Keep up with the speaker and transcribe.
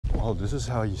Oh, this is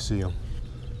how you see them.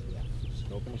 Yeah.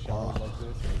 Just open the shower like this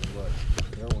and then look.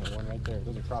 There went one right there.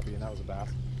 There's a crappie and that was a bass.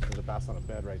 There's a bass on a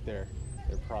bed right there.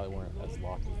 They probably weren't as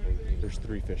locked as they need. There's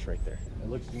 3 fish right there. It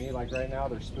looks to me like right now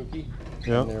they're spooky.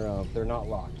 Yeah. And they're not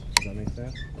locked. Does that make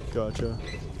sense? Gotcha.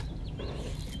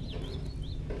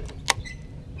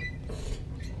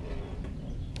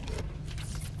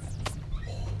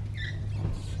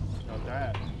 Not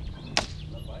bad.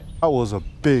 That was a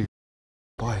big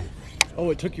bite.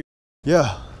 Oh, it took your...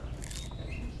 Yeah.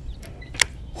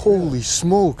 Holy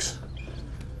smokes.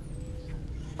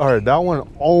 All right, that one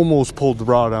almost pulled the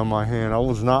rod out of my hand.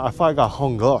 I thought I got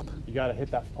hung up. You gotta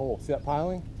hit that pole. See that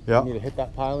piling? Yeah. You need to hit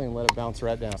that piling and let it bounce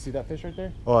right down. See that fish right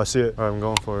there? Oh, I see it. All right, I'm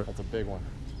going for it. That's a big one.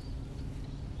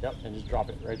 Yep, and just drop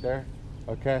it right there.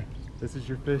 Okay, this is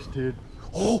your fish, dude.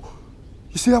 Oh,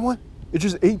 you see that one? It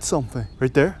just ate something.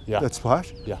 Right there? Yeah. That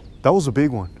splash? Yeah. That was a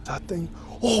big one. That thing.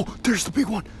 Oh, there's the big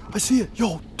one. I see it.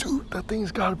 Yo, dude, that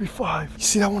thing's gotta be 5. You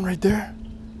see that one right there?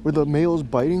 Where the male is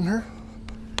biting her?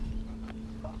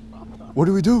 What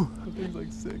do we do? I think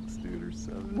like 6, dude, or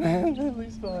 7. At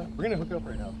least 5. We're gonna hook up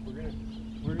right now.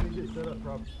 We're gonna get set up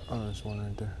properly. Oh, there's one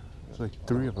right there. There's like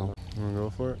 3 of them. You wanna go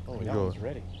for it? Oh, You yeah, go. it's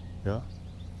ready. Yeah?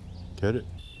 Get it.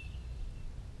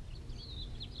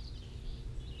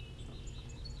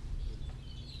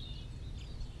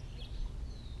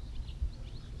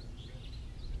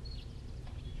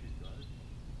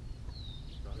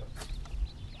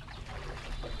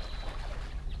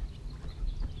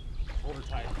 Hold her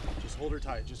tight. Just hold her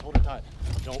tight. Just hold her tight.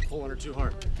 Don't pull on her too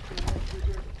hard. Just hold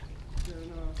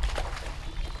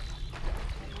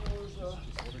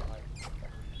her tight.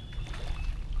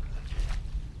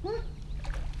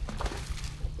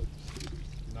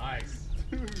 Nice.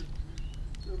 Dude,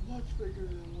 they're much bigger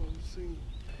than what I've seen.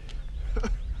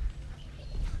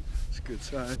 It's a good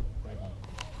sign. Right on.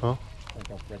 Huh?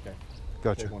 Right there.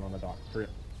 Gotcha. Big one on the dock. Hurry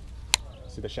up.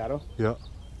 See the shadow? Yeah.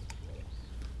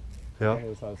 Yeah. Okay,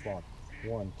 this side of the slot.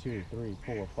 1, 2, 3,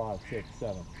 4, 5, 6,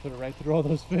 7. Put it right through all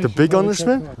those fish. The big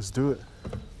underspin? Let's do it.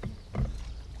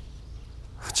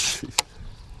 Jeez.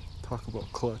 Talk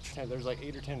about clutch. Yeah, there's like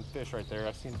 8 or 10 fish right there.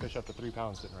 I've seen fish up to 3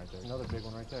 pounds sitting right there. Another big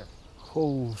one right there.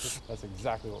 Oh. That's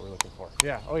exactly what we're looking for.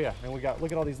 Yeah. Oh yeah. And we got,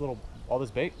 look at all these little, all this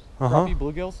bait. Uh-huh. Crappie,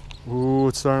 bluegills. Ooh,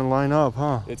 it's starting to line up,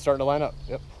 huh? It's starting to line up.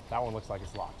 Yep. That one looks like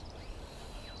it's locked.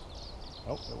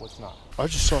 Nope, it's not. I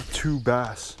just saw 2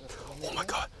 bass. Oh my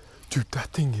God. Dude, that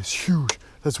thing is huge.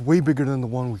 That's way bigger than the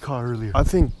one we caught earlier. I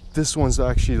think this one's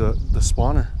actually the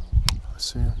spawner. I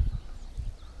see him.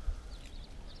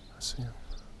 I see him.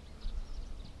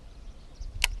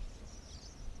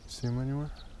 See him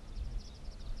anywhere?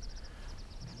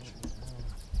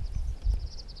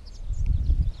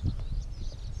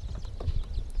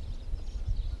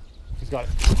 He's got it.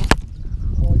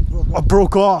 I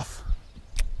broke off.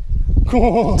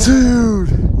 Dude.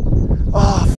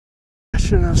 Oh, I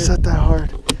shouldn't have set that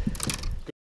hard.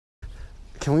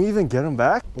 Can we even get him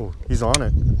back? Oh, he's on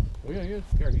it. Oh yeah, he is.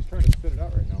 Here, he's trying to spit it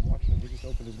out right now. I'm watching him. He just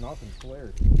opened his mouth and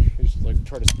flared. He's just like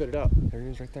trying to spit it out. There he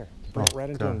is right there. Bring it right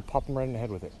into him and pop him right in the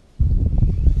head with it.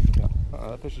 Yeah.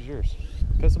 That fish is yours.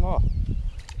 Piss him off.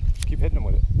 Just keep hitting him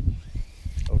with it.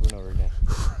 Over and over again.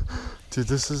 Dude,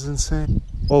 this is insane.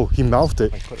 Oh, he mouthed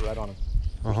it. Like put it right on him.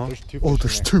 Uh-huh. There's 2 fish Oh, in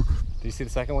there's there. 2. Do you see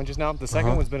the second one just now? The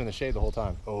second one's been in the shade the whole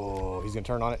time. Oh, he's gonna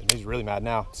turn on it and he's really mad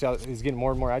now. See how he's getting more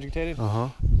and more agitated? Uh-huh.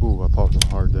 Ooh, I popped him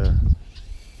hard there.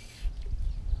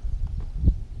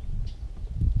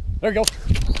 There you go.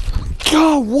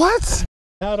 God, what?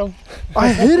 Had him.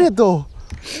 I hit it though.